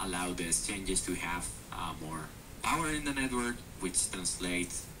will allow the exchanges to have more power in the network, which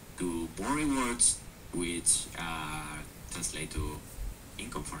translates to more rewards, which translate to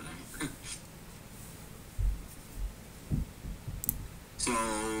income for them.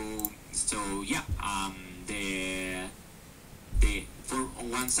 So yeah, for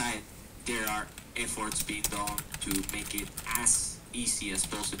on one side there are efforts being done to make it as easy as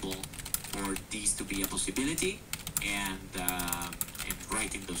possible for this to be a possibility, and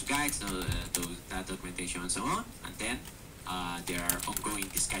writing those guides, that documentation and so on. And then there are ongoing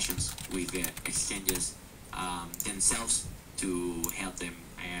discussions with the exchanges themselves to help them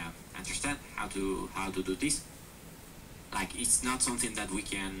understand how to do this. Like, it's not something that we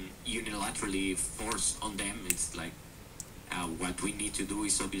can unilaterally force on them. It's like what we need to do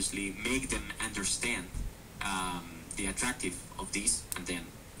is obviously make them understand the attractive of this, and then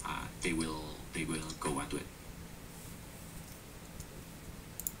they will go and do it.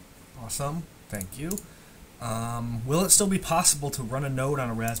 Awesome, thank you. Will it still be possible to run a node on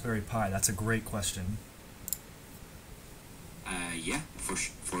a Raspberry Pi? That's a great question. Yeah, for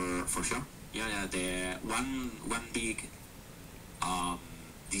sure. Yeah, the one big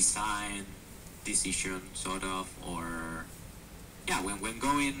design decision sort of, or yeah, when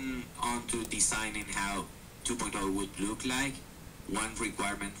going on to designing how 2.0 would look like, one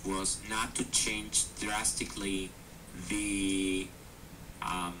requirement was not to change drastically the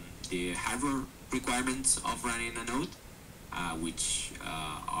hardware requirements of running a node, which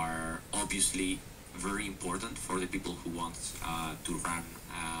are obviously very important for the people who want to run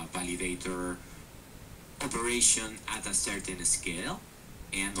validator operation at a certain scale,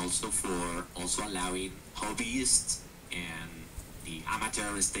 and also for allowing hobbyists and the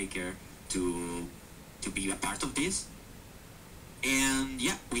amateur staker to be a part of this. And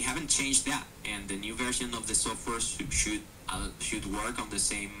yeah, we haven't changed that, and the new version of the software should work on the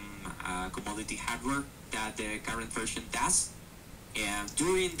same commodity hardware that the current version does. And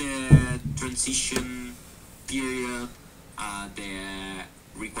during the transition period, the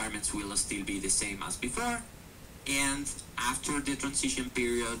requirements will still be the same as before. And after the transition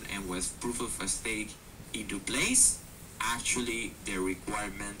period and with proof of stake into place, actually the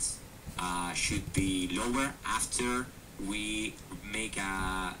requirements should be lower after we make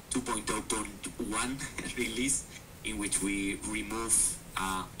a 2.0.1 release, in which we remove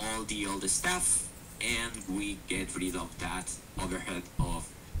all the old stuff and we get rid of that overhead of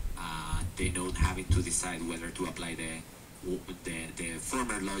the node having to decide whether to apply the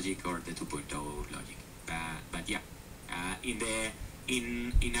former logic or the 2.0 logic. But yeah,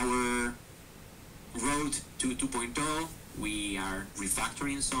 in our road to 2.0, we are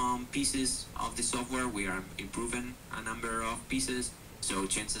refactoring some pieces of the software. We are improving a number of pieces. So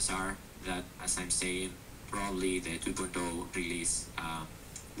chances are that, as I'm saying, probably the 2.0 release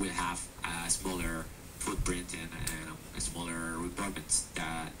will have a smaller footprint and smaller requirements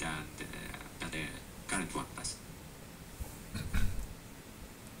than the current one does.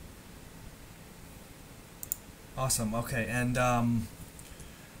 Awesome. Okay, and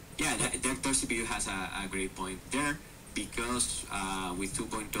yeah, Dr. CPU has a great point there, because with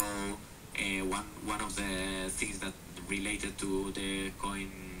 2.0, one of the things that related to the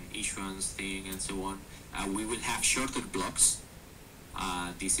coin issuance thing and so on, we will have shorter blocks.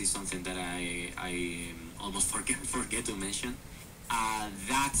 This is something that I almost forget to mention.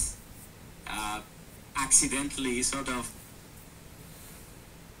 That accidentally sort of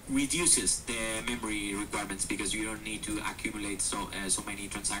reduces the memory requirements, because you don't need to accumulate so many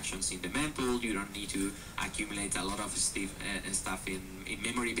transactions in the mempool. You don't need to accumulate a lot of stuff in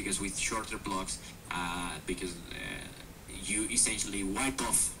memory, because with shorter blocks, because you essentially wipe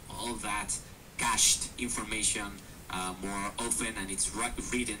off all that cached information more often, and it's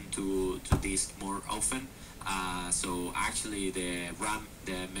written to disk more often. So actually the RAM,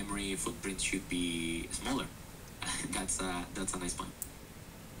 the memory footprint should be smaller. That's a nice point.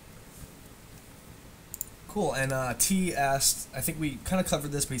 cool. And T asked, I think we kind of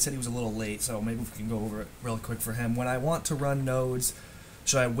covered this, but he said he was a little late, so maybe we can go over it really quick for him. When I want to run nodes,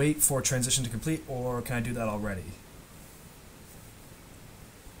 should I wait for transition to complete, or can I do that already?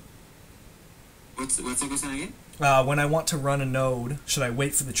 What's the question again? When I want to run a node, should I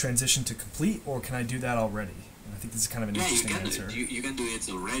wait for the transition to complete, or can I do that already? And I think this is kind of an interesting answer. You can do it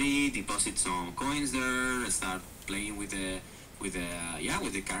already. Deposit some coins there. Start playing with the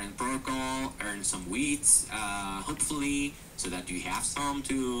current protocol. Earn some wheats, hopefully, so that you have some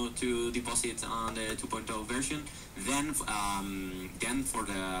to deposit on the 2.0 version. Then for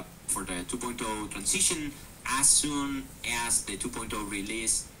the 2.0 transition, as soon as the 2.0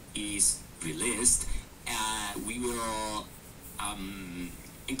 release is released, we will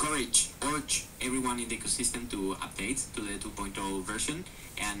urge everyone in the ecosystem to update to the 2.0 version,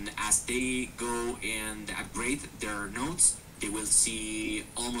 and as they go and upgrade their nodes, they will see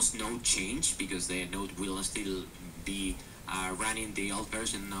almost no change, because the node will still be running the old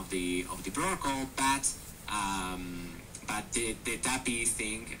version of the protocol, but the TAPI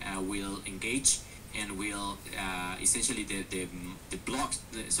thing will engage, and will essentially the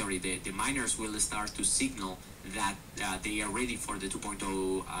miners will start to signal that they are ready for the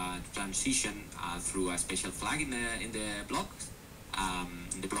 2.0 transition through a special flag in the blocks,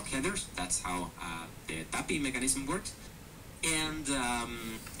 in the block headers. That's how the TAPI mechanism works. And I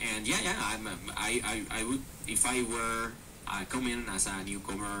would, if I were coming as a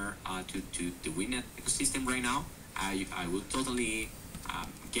newcomer to the Witnet ecosystem right now, I would totally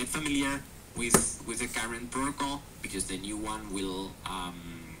get familiar with the current protocol, because the new one will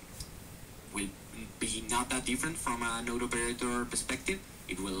be not that different from a node operator perspective.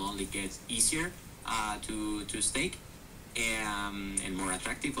 It will only get easier to stake, and more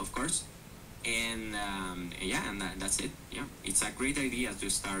attractive, of course. And that's it. Yeah, it's a great idea to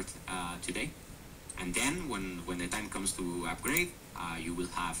start today, and then when the time comes to upgrade, you will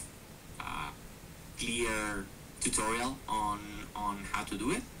have a clear tutorial on how to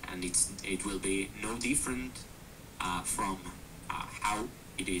do it, and it will be no different from how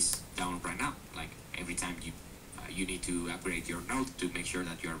it is down right now. Like every time you need to upgrade your node to make sure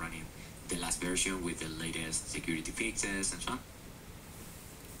that you are running the last version with the latest security fixes and so on.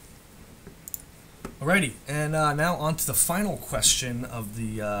 Alrighty, and now on to the final question of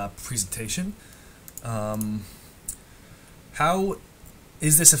the presentation. How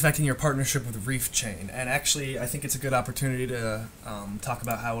is this affecting your partnership with Reef Chain? And actually, I think it's a good opportunity to talk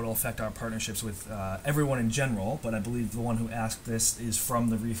about how it'll affect our partnerships with everyone in general, but I believe the one who asked this is from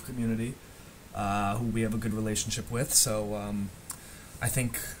the Reef community, who we have a good relationship with. So I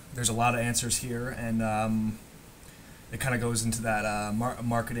think there's a lot of answers here, and it kind of goes into that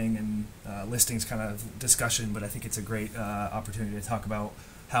marketing and listings kind of discussion, but I think it's a great opportunity to talk about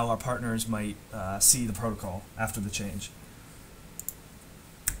how our partners might see the protocol after the change.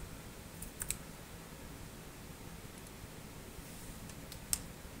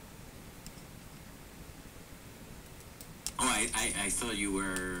 Oh, I thought you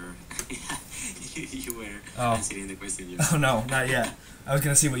were you were Oh. answering the question. Oh no, not yet. I was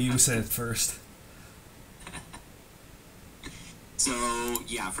gonna see what you said first. So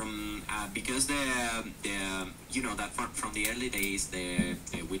yeah, from because the you know that from the early days, the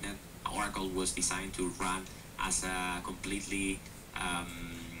Witnet Oracle was designed to run as a completely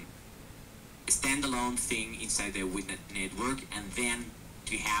standalone thing inside the Witnet network, and then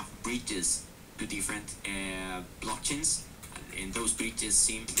to have bridges to different blockchains, and those bridges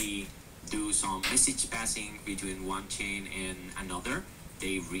simply do some message passing between one chain and another.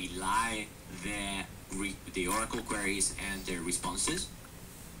 They rely the Oracle queries and their responses.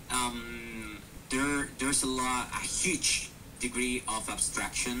 There's a huge degree of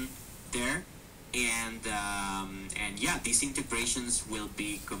abstraction there, and yeah, these integrations will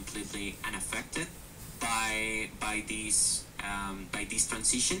be completely unaffected by this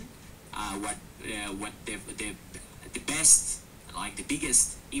transition. What the best, like the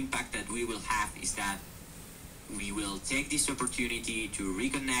biggest impact that we will have is that we will take this opportunity to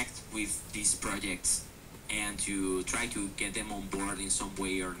reconnect with these projects and to try to get them on board in some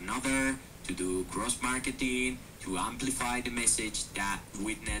way or another, to do cross-marketing, to amplify the message that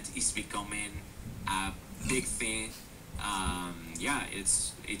Witnet is becoming a big thing. Yeah,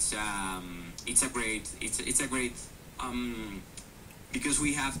 it's a great because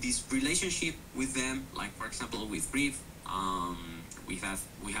we have this relationship with them. Like for example, with Reef, we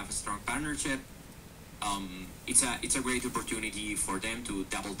have a strong partnership. It's a great opportunity for them to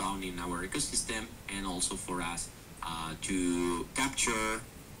double down in our ecosystem, and also for us to capture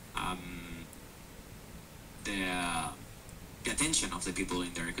the attention of the people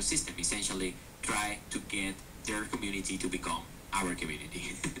in their ecosystem. Essentially, try to get their community to become our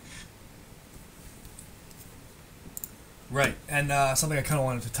community. Right, and something I kind of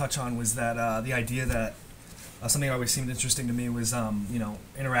wanted to touch on was that the idea that something that always seemed interesting to me was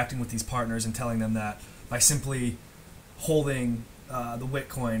interacting with these partners and telling them that by simply holding the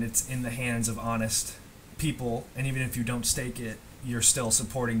Witcoin, it's in the hands of honest people, and even if you don't stake it, you're still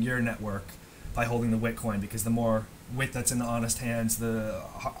supporting your network by holding the Witcoin, because the more Wit that's in the honest hands, the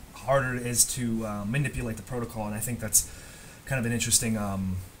harder it is to manipulate the protocol. And I think that's kind of an interesting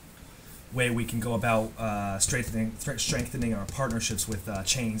way we can go about strengthening our partnerships with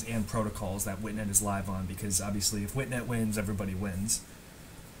chains and protocols that Witnet is live on, because obviously if Witnet wins, everybody wins.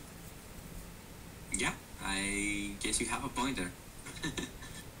 Yeah, I guess you have a point there.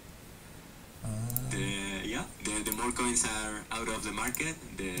 The more coins are out of the market,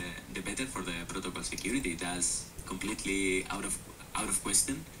 the better for the protocol security. That's completely out of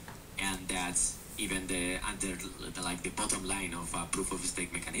question, and that's even the bottom line of a proof of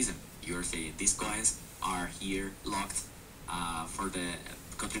stake mechanism. You're saying these coins are here locked for the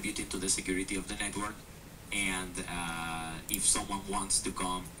contributing to the security of the network, and if someone wants to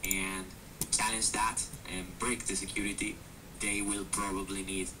come and challenge that and break the security, they will probably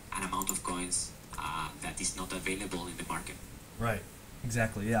need an amount of coins that is not available in the market. Right.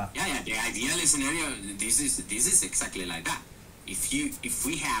 Exactly. Yeah. Yeah. The ideal scenario, this is exactly like that. If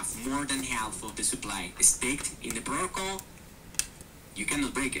we have more than half of the supply staked in the protocol, you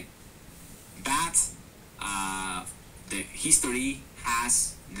cannot break it. But the history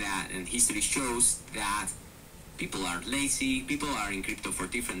has that, and history shows that people are lazy. People are in crypto for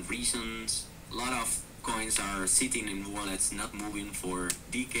different reasons. A lot of coins are sitting in wallets, not moving for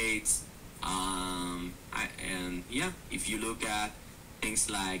decades. And yeah, if you look at things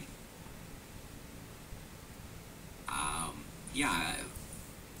like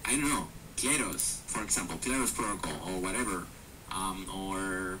I don't know, Kleros, for example, Kleros protocol or whatever,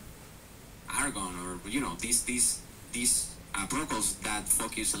 or Aragon, or these protocols that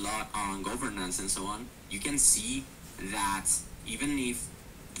focus a lot on governance and so on. You can see that even if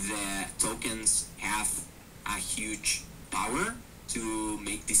the tokens have a huge power to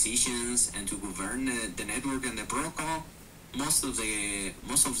make decisions and to govern the network and the protocol, most of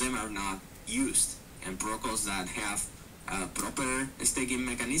them are not used. and protocols that have proper staking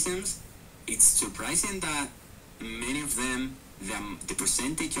mechanisms, it's surprising that many of them, the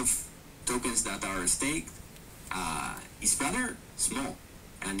percentage of tokens that are staked is rather small,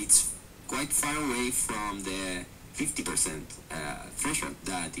 and it's quite far away from the 50% threshold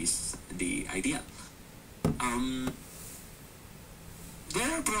that is the ideal. There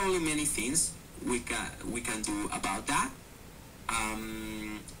are probably many things we can do about that.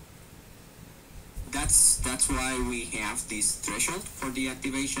 That's why we have this threshold for the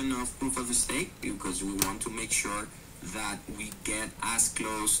activation of proof of stake, because we want to make sure that we get as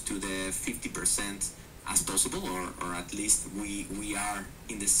close to the 50% as possible, or at least we are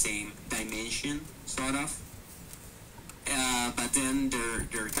in the same dimension, sort of. But then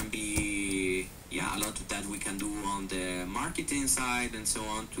there can be a lot that we can do on the marketing side and so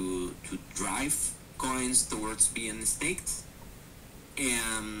on to drive coins towards being staked.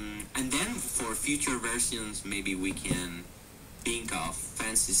 And then for future versions, maybe we can think of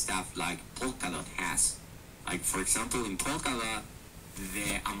fancy stuff like Polkadot has. Like, for example, in Polkadot,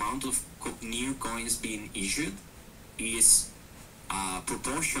 the amount of new coins being issued is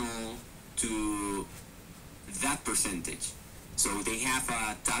proportional to that percentage. So they have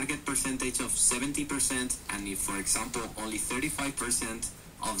a target percentage of 70%, and if, for example, only 35%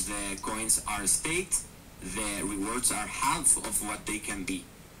 of the coins are staked, the rewards are half of what they can be.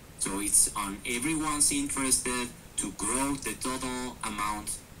 So it's on everyone's interested to grow the total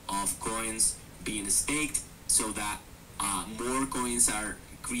amount of coins being staked, so that more coins are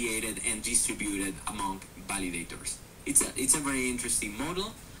created and distributed among validators. It's a very interesting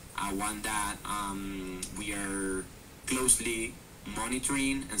model, one that we are closely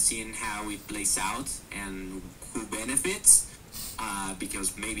monitoring and seeing how it plays out and who benefits,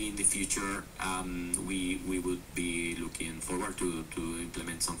 because maybe in the future we would be looking forward to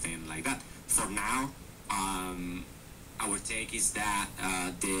implement something like that. For now, our take is that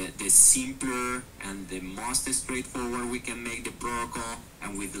the simpler and the most straightforward we can make the protocol,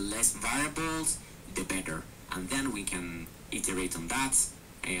 and with less variables, the better. And then we can iterate on that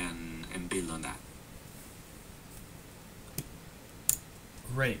and build on that.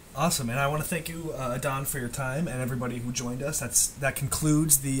 Great, awesome, and I want to thank you, Don, for your time, and everybody who joined us. That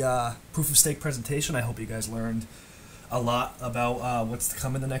concludes the proof of stake presentation. I hope you guys learned a lot about what's to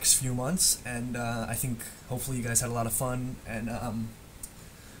come in the next few months, and I think hopefully you guys had a lot of fun. And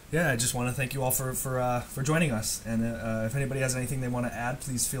I just want to thank you all for joining us. And if anybody has anything they want to add,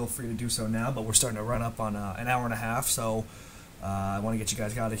 please feel free to do so now. But we're starting to run up on an hour and a half, so I want to get you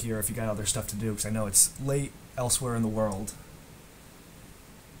guys out of here if you got other stuff to do, because I know it's late elsewhere in the world.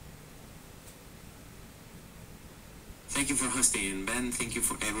 Thank you for hosting, Ben. Thank you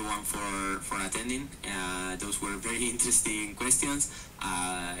for everyone for attending. Those were very interesting questions,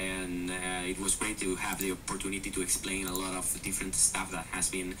 and it was great to have the opportunity to explain a lot of different stuff that has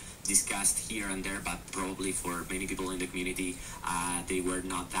been discussed here and there, but probably for many people in the community, they were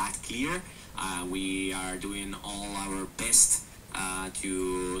not that clear. We are doing all our best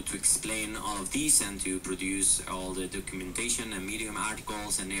to explain all of this and to produce all the documentation and Medium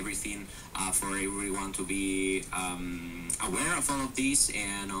articles and everything for everyone to be aware of all of this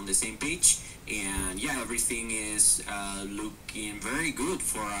and on the same page. And yeah, everything is looking very good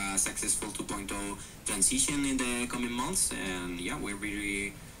for a successful 2.0 transition in the coming months. And yeah, we're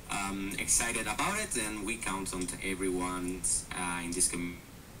really excited about it, and we count on everyone's in this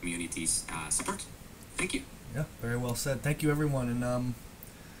community's support. Thank you. Yeah, very well said. Thank you, everyone. And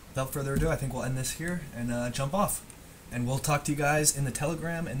without further ado, I think we'll end this here and jump off. And we'll talk to you guys in the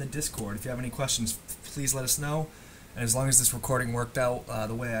Telegram and the Discord. If you have any questions, please let us know. And as long as this recording worked out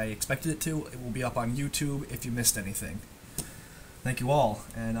the way I expected it to, it will be up on YouTube if you missed anything. Thank you all,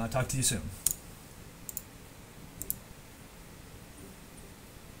 and talk to you soon.